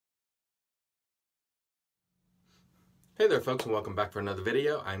Hey there folks, and welcome back for another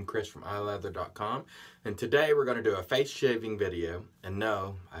video. I'm Chris from iLeather.com, and today we're going to do a face shaving video. And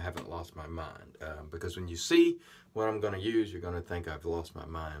no, I haven't lost my mind, because when you see what I'm going to use, you're going to think I've lost my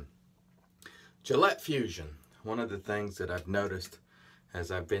mind. Gillette Fusion. One of the things that I've noticed as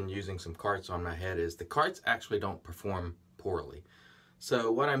I've been using some carts on my head is the carts actually don't perform poorly.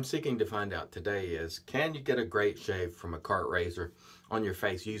 So what I'm seeking to find out today is, can you get a great shave from a cart razor on your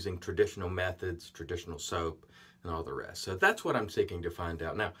face using traditional methods, traditional soap, and all the rest? So that's what I'm seeking to find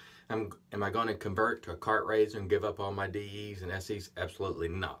out. Now, am I going to convert to a cart razor and give up all my DEs and SEs? Absolutely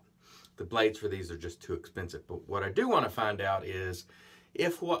not. The blades for these are just too expensive. But what I do want to find out is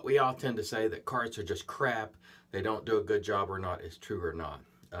if what we all tend to say that carts are just crap, they don't do a good job or not, is true or not.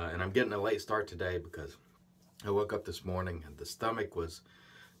 And I'm getting a late start today because I woke up this morning and the stomach was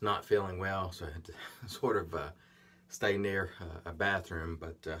not feeling well, so I had to sort of stay near a bathroom,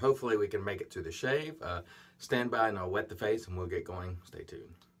 but hopefully we can make it to the shave. Stand by and I'll wet the face and we'll get going. Stay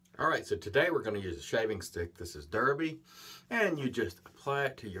tuned. Alright, so today we're going to use a shaving stick. This is Derby, and you just apply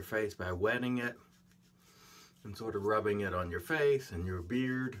it to your face by wetting it and sort of rubbing it on your face and your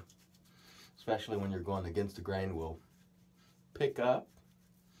beard, especially when you're going against the grain. We'll pick up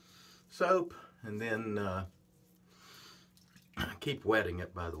soap and then keep wetting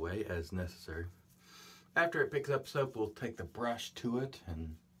it, by the way, as necessary. After it picks up soap, we'll take the brush to it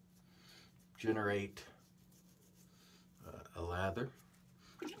and generate a lather.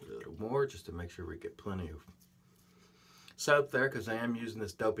 A little more just to make sure we get plenty of soap there, because I am using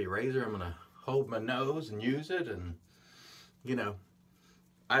this dopey razor. I'm going to hold my nose and use it, and you know,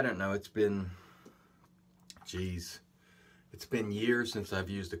 I don't know, it's been years since I've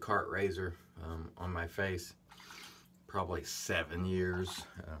used a cart razor on my face. Probably 7 years.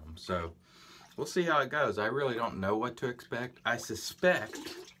 So we'll see how it goes. I really don't know what to expect. I suspect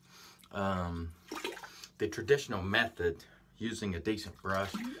the traditional method, using a decent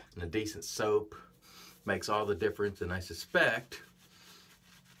brush and a decent soap, makes all the difference, and I suspect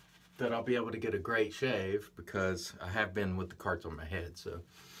that I'll be able to get a great shave because I have been with the carts on my head. So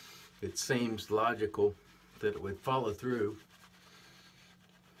it seems logical that it would follow through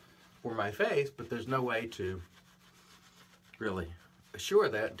for my face, but there's no way to really assure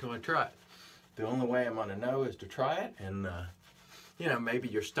that until I try it. The only way I'm gonna know is to try it, and you know, maybe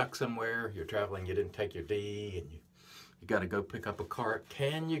you're stuck somewhere, you're traveling, you didn't take your D, and you got to go pick up a cart.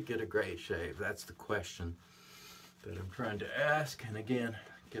 Can you get a great shave? That's the question that I'm trying to ask. And again,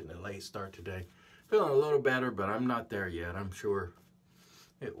 getting a late start today. Feeling a little better, but I'm not there yet. I'm sure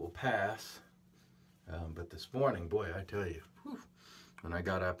it will pass. But this morning, boy, I tell you, whew, when I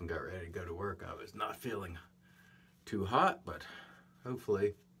got up and got ready to go to work, I was not feeling too hot, but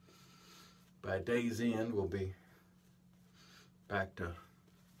hopefully by day's end we'll be back to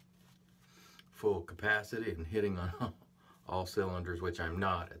full capacity and hitting on all cylinders, which I'm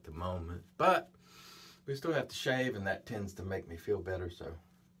not at the moment, but we still have to shave, and that tends to make me feel better, so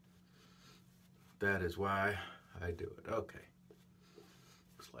that is why I do it. Okay,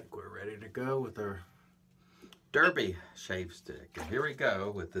 looks like we're ready to go with our Derby shave stick, and here we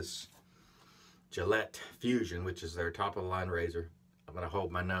go with this Gillette Fusion, which is their top of the line razor. I'm gonna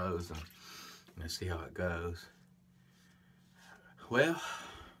hold my nose and I'm gonna see how it goes. Well,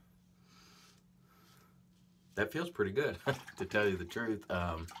 that feels pretty good, to tell you the truth.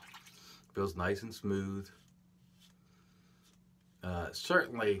 Feels nice and smooth.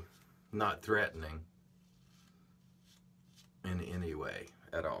 Certainly not threatening in any way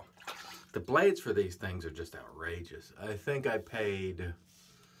at all. The blades for these things are just outrageous. I think I paid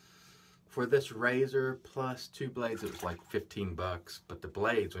for this razor plus 2 blades, it was like 15 bucks. But the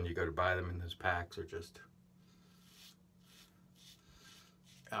blades, when you go to buy them in those packs, are just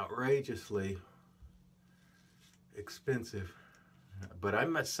outrageously expensive. But I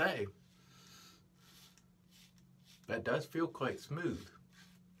must say, that does feel quite smooth.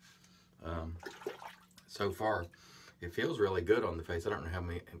 So far, it feels really good on the face. I don't know how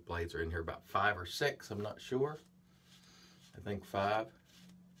many blades are in here, about 5 or 6, I'm not sure. I think 5.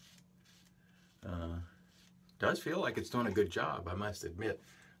 Does feel like it's doing a good job, I must admit.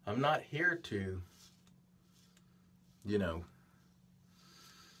 I'm not here to, you know,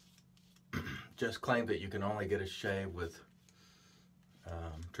 just claim that you can only get a shave with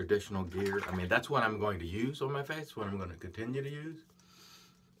traditional gear. I mean, that's what I'm going to use on my face, what I'm going to continue to use.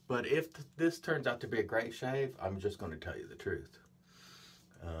 But if this turns out to be a great shave, I'm just going to tell you the truth.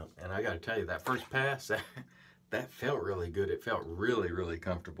 And I got to tell you, that first pass, that felt really good. It felt really, really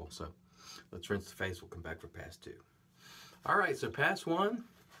comfortable. So let's rinse the face. We'll come back for pass 2. All right, so pass 1,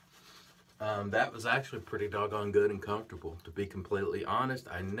 that was actually pretty doggone good and comfortable, to be completely honest.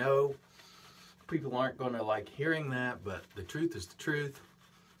 I know people aren't going to like hearing that, but the truth is the truth.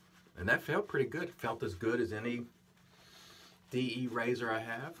 And that felt pretty good. It felt as good as any DE razor I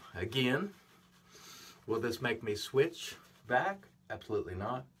have. Again, will this make me switch back? Absolutely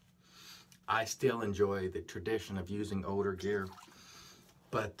not. I still enjoy the tradition of using older gear.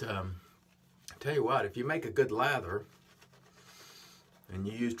 But I tell you what, if you make a good lather and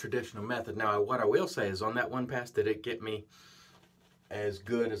you use traditional method. Now, what I will say is on that one pass, did it get me as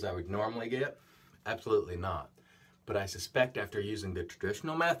good as I would normally get? Absolutely not. But I suspect after using the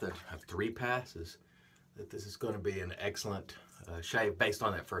traditional method of 3 passes that this is going to be an excellent shave based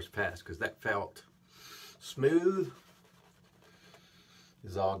on that first pass, because that felt smooth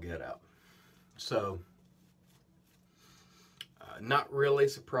as all get out. So, not really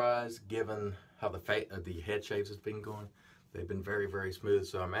surprised given how the head shaves has been going. They've been very, very smooth,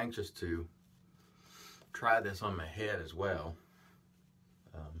 so I'm anxious to try this on my head as well.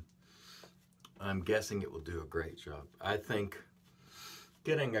 I'm guessing it will do a great job. I think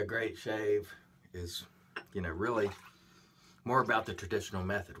getting a great shave is, you know, really more about the traditional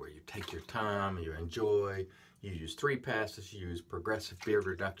method where you take your time, you enjoy, you use 3 passes, you use progressive beard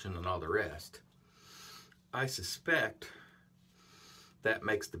reduction and all the rest. I suspect that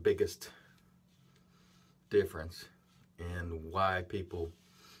makes the biggest difference in why people,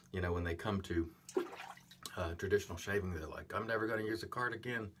 you know, when they come to traditional shaving, they're like, I'm never going to use a card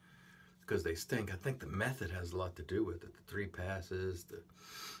again because they stink. I think the method has a lot to do with it. The 3 passes, the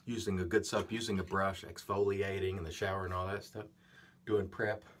using a good soap, using a brush, exfoliating in the shower and all that stuff, doing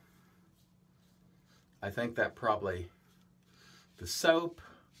prep. I think that probably the soap,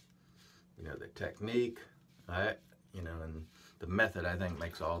 you know, the technique, you know, and the method, I think,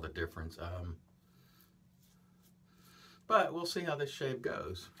 makes all the difference. But we'll see how this shave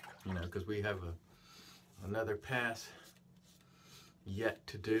goes, you know, because we have another pass yet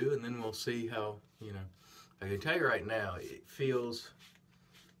to do, and then we'll see how, you know, I can tell you right now, it feels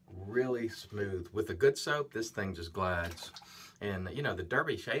really smooth. With a good soap, this thing just glides. And, you know, the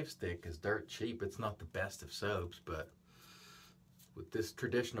Derby shave stick is dirt cheap. It's not the best of soaps, but with this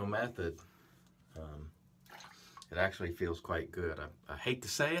traditional method, it actually feels quite good. I hate to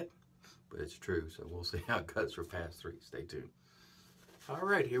say it, but it's true. So we'll see how it goes for pass 3. Stay tuned. All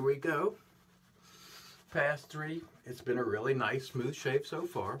right, here we go. Pass 3. It's been a really nice, smooth shave so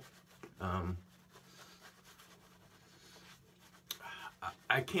far.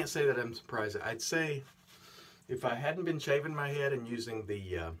 I can't say that I'm surprised. I'd say if I hadn't been shaving my head and using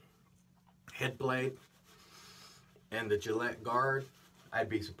the head blade and the Gillette guard, I'd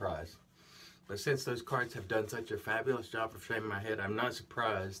be surprised. But since those cards have done such a fabulous job of shaving my head, I'm not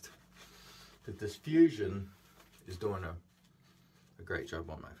surprised that this Fusion is doing a great job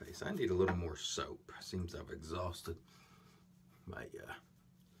on my face. I need a little more soap. Seems I've exhausted my,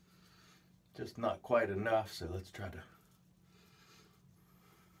 just not quite enough, so let's try to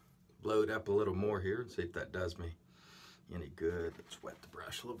blow it up a little more here and see if that does me any good. Let's wet the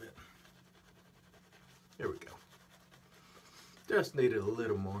brush a little bit. There we go. Just needed a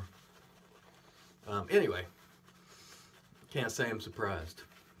little more. Anyway, can't say I'm surprised,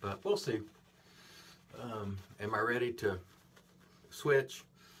 but we'll see. Am I ready to switch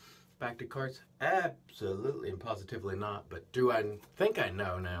back to cards? Absolutely and positively not, but do I think I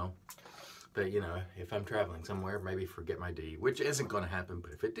know now that, you know, if I'm traveling somewhere, maybe forget my D, which isn't going to happen,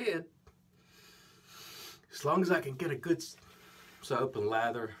 but if it did, as long as I can get a good soap and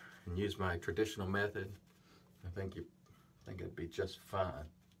lather and use my traditional method, I think it'd be just fine.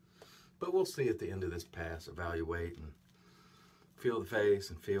 But we'll see at the end of this pass, evaluate and feel the face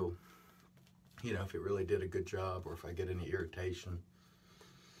and feel, you know, if it really did a good job or if I get any irritation.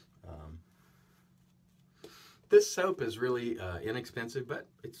 This soap is really inexpensive, but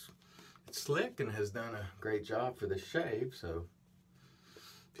it's slick and has done a great job for this shave. So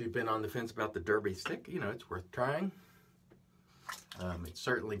if you've been on the fence about the Derby stick, you know, it's worth trying. It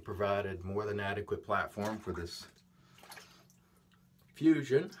certainly provided more than adequate platform for this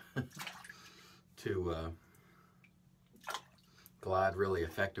Fusion to glide really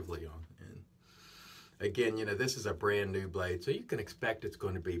effectively on. And again, you know, this is a brand new blade, so you can expect it's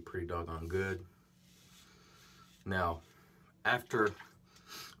going to be pretty doggone good. Now, after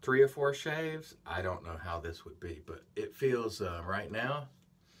 3 or 4 shaves, I don't know how this would be, but it feels right now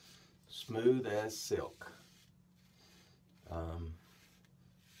smooth as silk.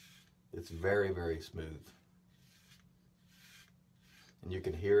 It's very, very smooth. And you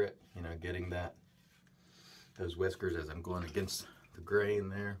can hear it, you know, getting those whiskers as I'm going against the grain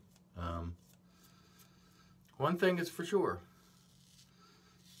there. One thing is for sure,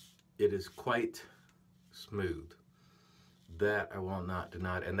 it is quite smooth. That I will not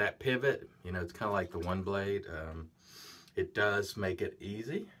deny. And that pivot, you know, it's kind of like the one blade. It does make it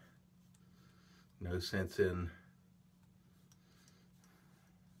easy. No sense in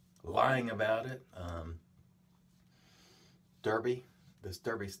lying about it. This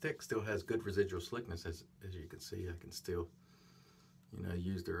Derby stick still has good residual slickness. As you can see, I can still, you know,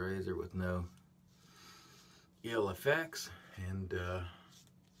 use the razor with no ill effects. And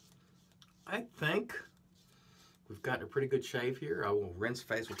I think we've gotten a pretty good shave here. I will rinse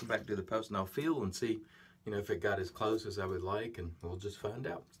face, we'll come back and do the post, and I'll feel and see, you know, if it got as close as I would like, and we'll just find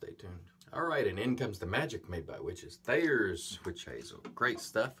out. Stay tuned. All right, and in comes the magic made by Witches. Thayer's Witch Hazel. Great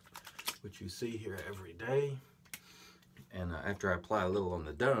stuff, which you see here every day. And after I apply a little on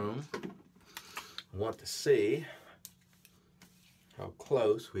the dome, I want to see how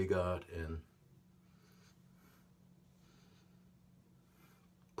close we got, and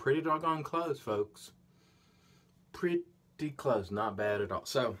pretty doggone close, folks. Pretty close, not bad at all.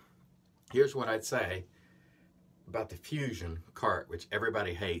 So here's what I'd say about the Fusion cart, which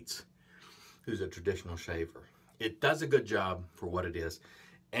everybody hates who's a traditional shaver. It does a good job for what it is.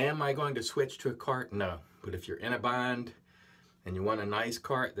 Am I going to switch to a cart? No. But if you're in a bind and you want a nice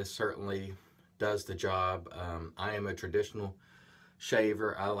cart, this certainly does the job. I am a traditional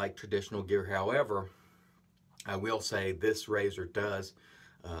shaver. I like traditional gear. However, I will say this razor does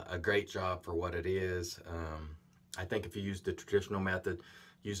a great job for what it is. I think if you use the traditional method,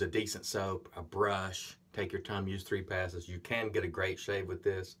 use a decent soap, a brush, take your time, use 3 passes, you can get a great shave with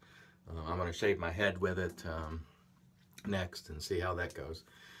this. I'm going to shave my head with it next and see how that goes.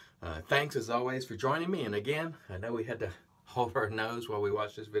 Thanks as always for joining me. And again, I know we had to hold our nose while we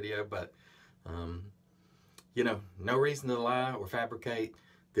watched this video, but you know, no reason to lie or fabricate.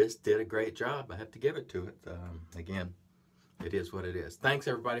 This did a great job. I have to give it to it. Again, it is what it is. Thanks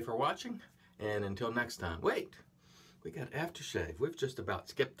everybody for watching, and until next time. Wait, we got aftershave. We've just about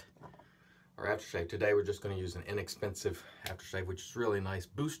skipped our aftershave. Today we're just going to use an inexpensive aftershave, which is really nice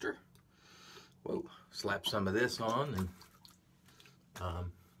booster. Whoa, slap some of this on,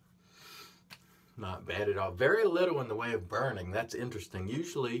 and not bad at all. Very little in the way of burning. That's interesting.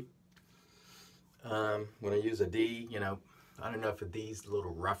 Usually when I use a D, you know, I don't know if a D's a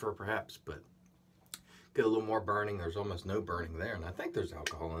little rougher perhaps, but get a little more burning. There's almost no burning there, and I think there's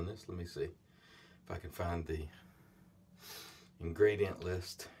alcohol in this. Let me see if I can find the ingredient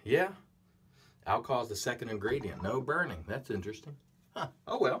list. Yeah, alcohol is the second ingredient. No burning. That's interesting. Huh.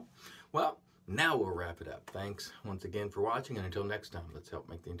 Oh well. Well, now we'll wrap it up. Thanks once again for watching, and until next time, let's help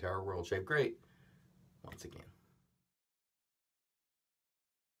make the entire world shave great once again.